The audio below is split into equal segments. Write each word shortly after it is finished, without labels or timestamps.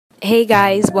Hey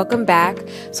guys, welcome back.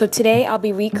 So today I'll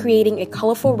be recreating a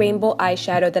colorful rainbow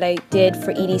eyeshadow that I did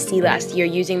for EDC last year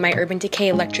using my Urban Decay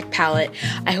electric palette.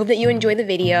 I hope that you enjoy the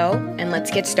video, and let's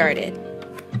get started.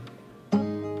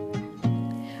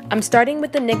 I'm starting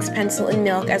with the NYX pencil in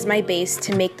milk as my base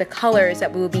to make the colors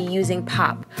that we will be using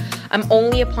pop. I'm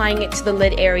only applying it to the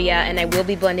lid area, and I will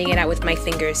be blending it out with my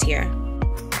fingers here.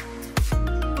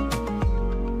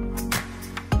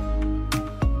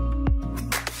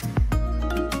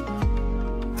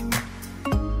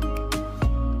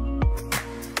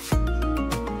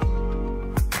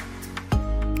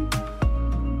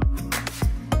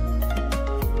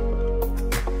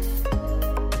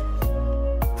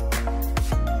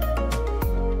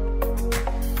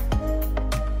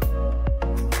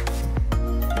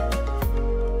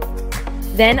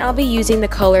 Then I'll be using the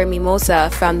color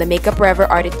Mimosa from the Makeup Forever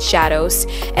Artist Shadows,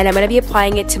 and I'm going to be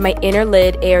applying it to my inner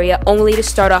lid area only to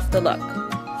start off the look.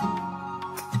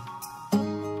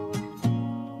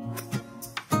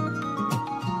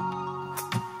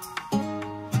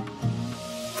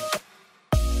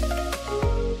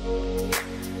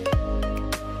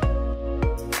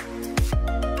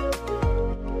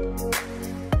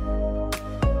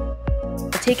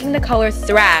 Taking the color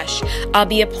Thrash, I'll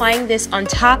be applying this on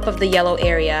top of the yellow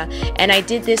area, and I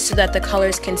did this so that the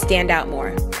colors can stand out more.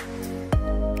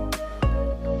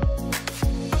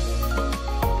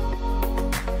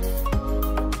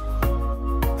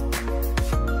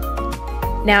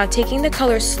 Now taking the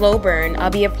color Slowburn, I'll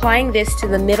be applying this to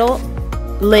the middle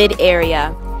lid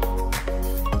area.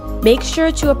 Make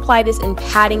sure to apply this in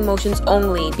patting motions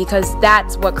only because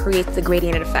that's what creates the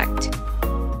gradient effect.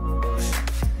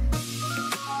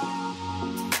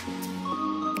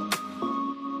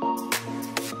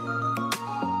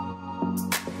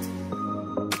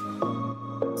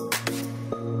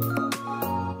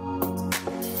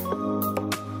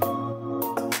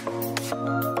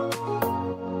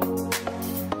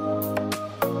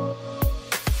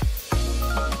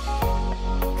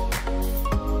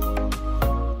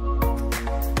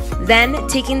 Then,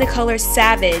 taking the color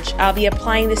Savage, I'll be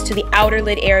applying this to the outer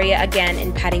lid area again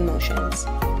in patting motions.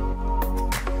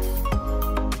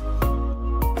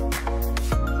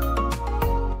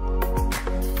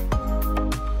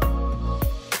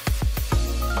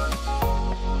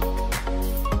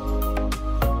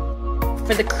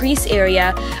 For the crease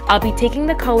area, I'll be taking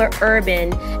the color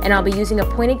Urban, and I'll be using a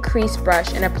pointed crease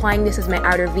brush and applying this as my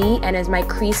outer V and as my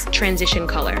crease transition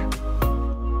color.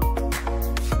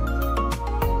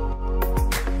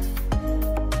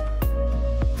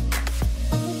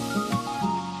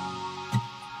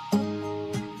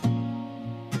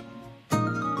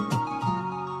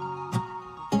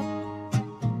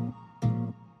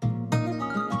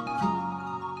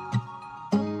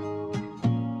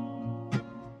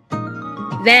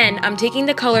 Then, I'm taking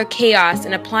the color Chaos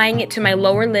and applying it to my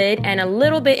lower lid and a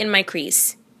little bit in my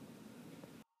crease.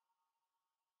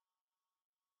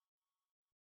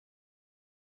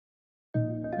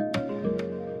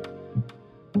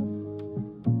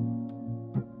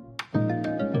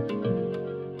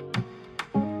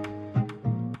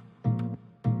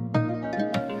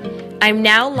 I'm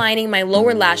now lining my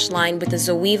lower lash line with the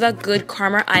Zoeva Good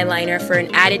Karma eyeliner for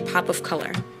an added pop of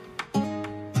color.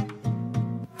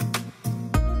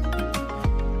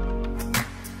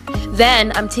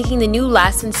 Then, I'm taking the new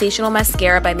Lash Sensational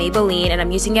Mascara by Maybelline and I'm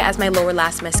using it as my lower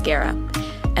lash mascara.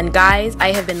 And guys,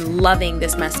 I have been loving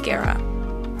this mascara.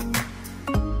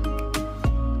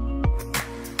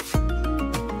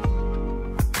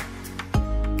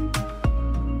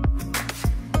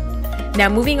 Now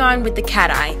moving on with the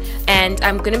cat eye, and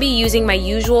I'm going to be using my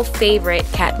usual favorite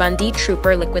Kat Von D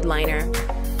Trooper liquid liner.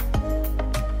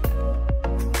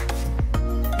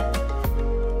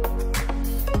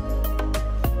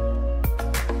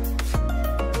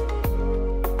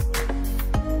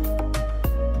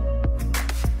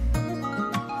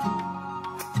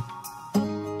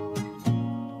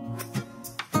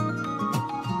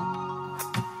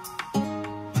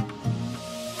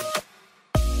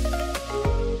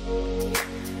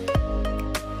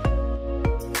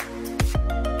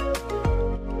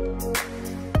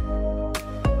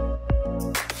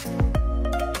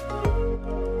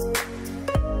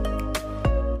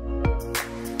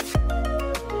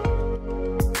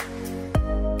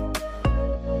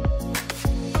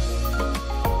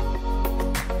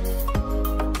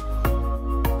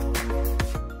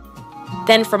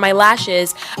 Then for my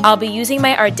lashes, I'll be using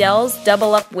my Ardell's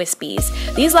Double Up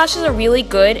Wispies. These lashes are really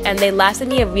good and they lasted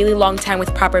me a really long time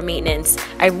with proper maintenance.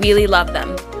 I really love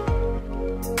them.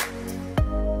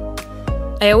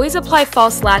 I always apply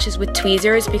false lashes with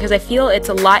tweezers because I feel it's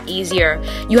a lot easier.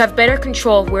 You have better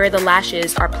control of where the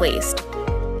lashes are placed.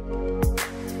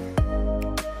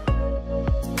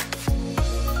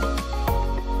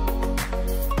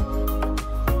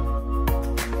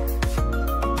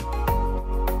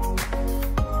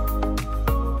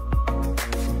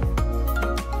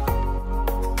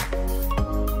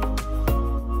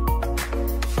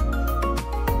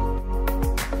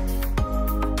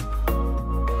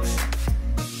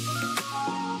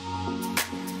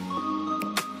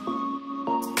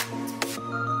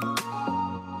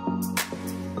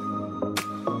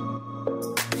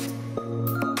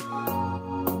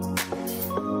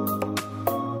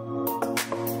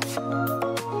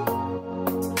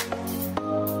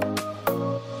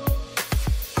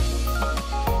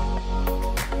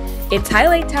 It's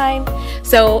highlight time.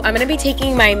 So I'm going to be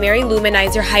taking my Mary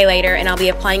Luminizer highlighter and I'll be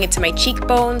applying it to my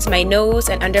cheekbones, my nose,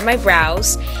 and under my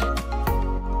brows.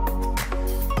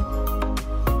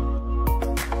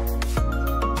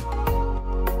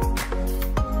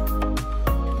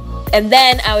 And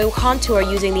then I will contour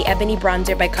using the Ebony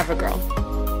bronzer by CoverGirl.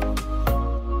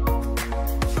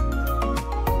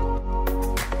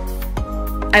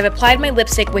 I've applied my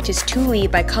lipstick, which is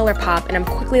Tulie by Colourpop, and I'm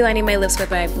quickly lining my lips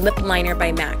with my lip liner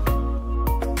by MAC.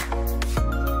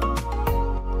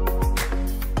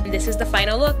 And this is the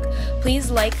final look.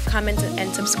 Please like, comment,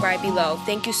 and subscribe below.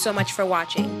 Thank you so much for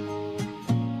watching.